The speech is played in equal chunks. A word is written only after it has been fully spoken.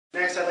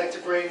Next, I'd like to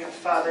bring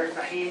Father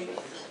Naim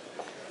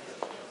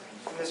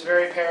from this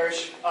very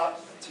parish up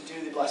to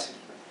do the blessing.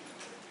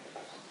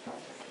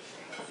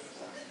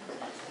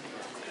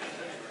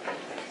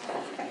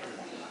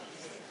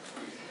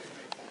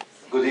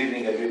 Good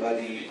evening,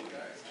 everybody.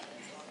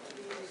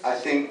 I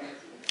think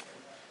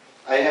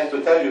I have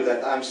to tell you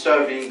that I'm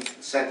serving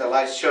St.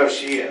 Elias Church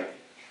here.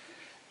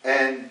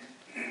 And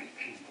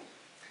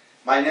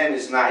my name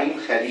is Naim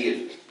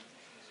Khalil.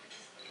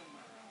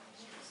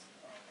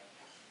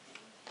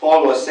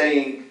 Paul was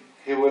saying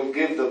he will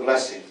give the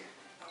blessing.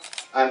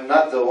 I'm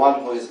not the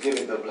one who is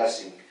giving the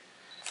blessing.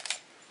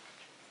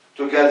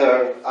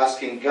 Together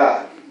asking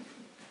God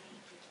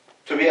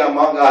to be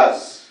among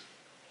us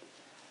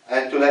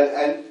and to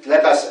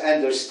let us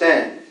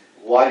understand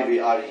why we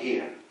are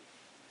here.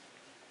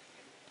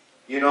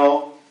 You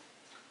know,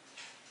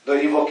 the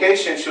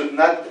invocation should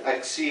not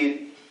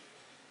exceed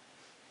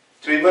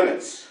 3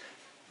 minutes.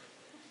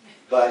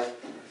 But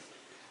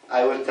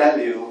I will tell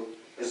you,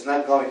 it's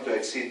not going to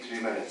exceed 3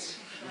 minutes.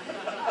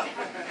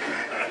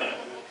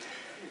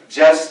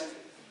 Just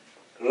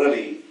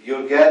really,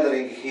 your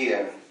gathering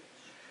here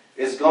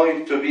is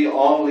going to be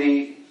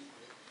only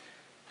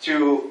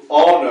to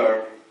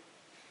honor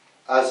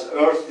as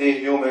earthly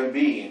human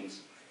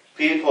beings,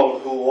 people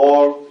who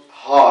work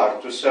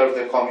hard to serve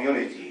the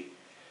community.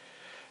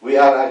 We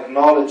are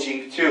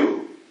acknowledging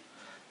too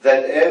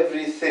that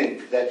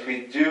everything that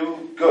we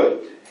do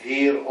good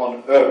here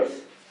on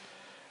earth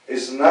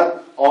is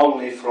not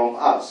only from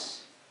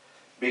us,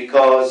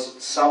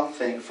 because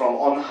something from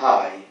on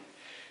high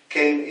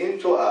came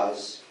into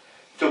us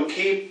to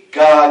keep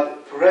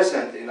God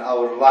present in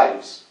our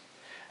lives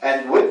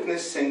and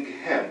witness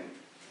Him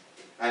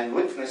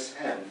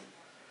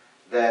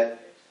that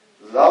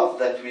love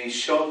that we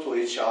show to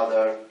each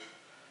other,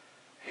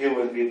 He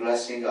will be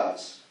blessing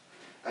us.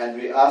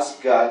 And we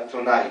ask God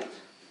tonight,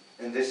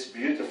 in this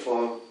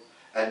beautiful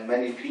and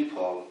many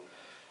people,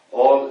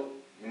 all,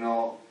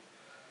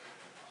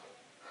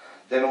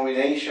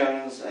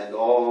 denominations and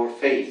all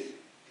faith,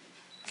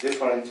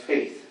 different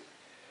faith,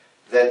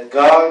 that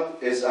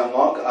God is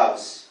among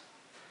us,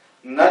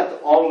 not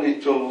only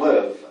to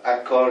live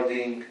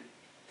according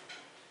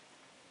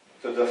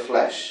to the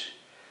flesh.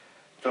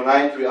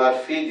 Tonight we are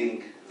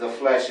feeding the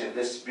flesh in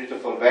this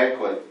beautiful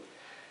banquet,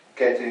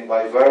 catering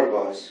by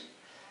Verbos.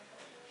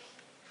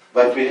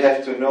 But we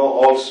have to know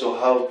also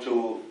how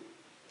to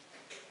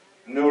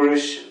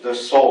nourish the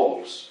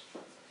souls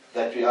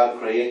that we are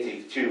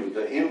creating too,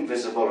 the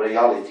invisible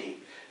reality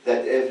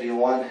that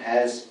everyone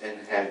has in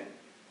Him.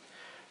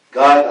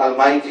 God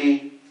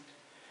Almighty,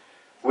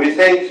 we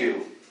thank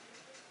you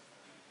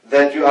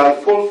that you are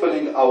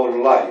fulfilling our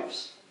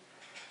lives.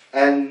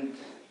 And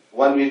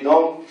when we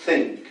don't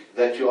think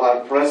that you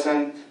are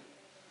present,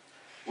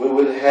 we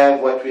will have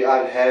what we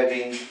are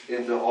having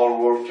in the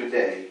whole world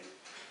today.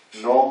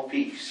 No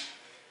peace.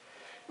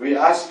 We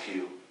ask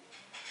you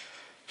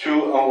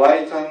to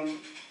enlighten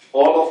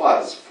all of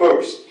us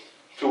first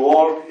to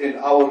work in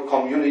our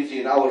community,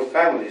 in our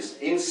families,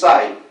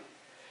 inside,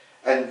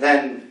 and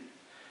then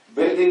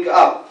building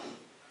up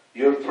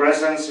your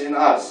presence in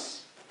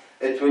us.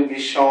 It will be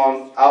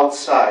shown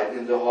outside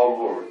in the whole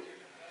world.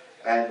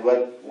 And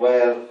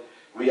where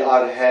we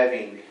are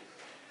having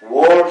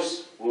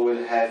wars, we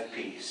will have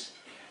peace.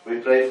 We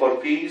pray for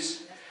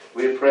peace.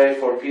 We pray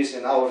for peace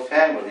in our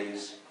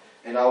families,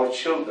 in our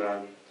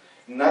children,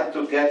 not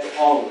to get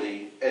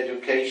only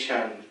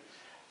education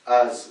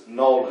as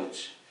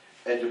knowledge,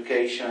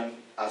 education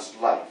as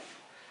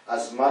life.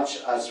 As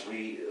much as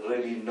we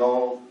really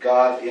know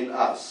God in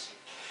us,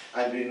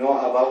 and we know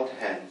about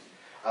Him,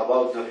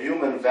 about the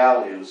human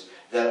values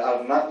that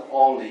are not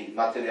only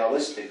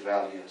materialistic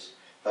values,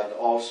 but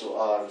also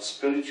are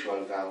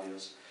spiritual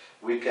values,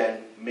 we can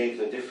make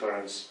the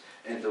difference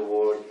in the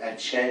world and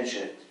change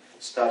it,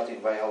 starting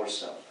by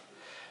ourselves.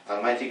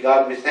 Almighty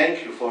God, we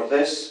thank you for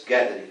this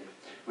gathering.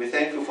 We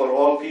thank you for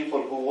all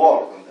people who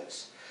work on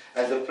this,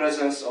 and the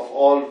presence of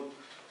all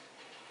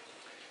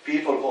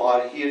people who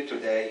are here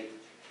today.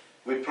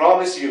 We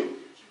promise you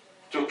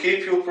to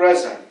keep you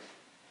present.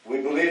 We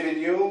believe in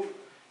you.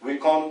 We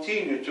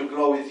continue to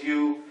grow with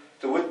you,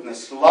 to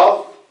witness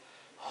love,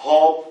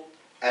 hope,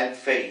 and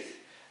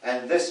faith.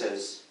 And this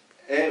is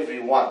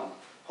everyone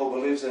who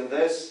believes in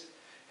this,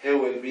 he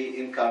will be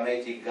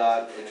incarnating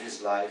God in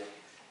his life.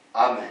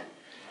 Amen.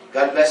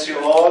 God bless you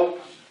all.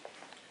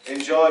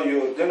 Enjoy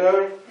your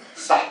dinner.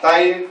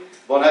 Sahtain.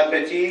 Bon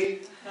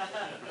appetit.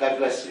 God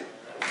bless you.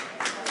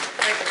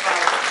 Thank you,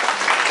 Father.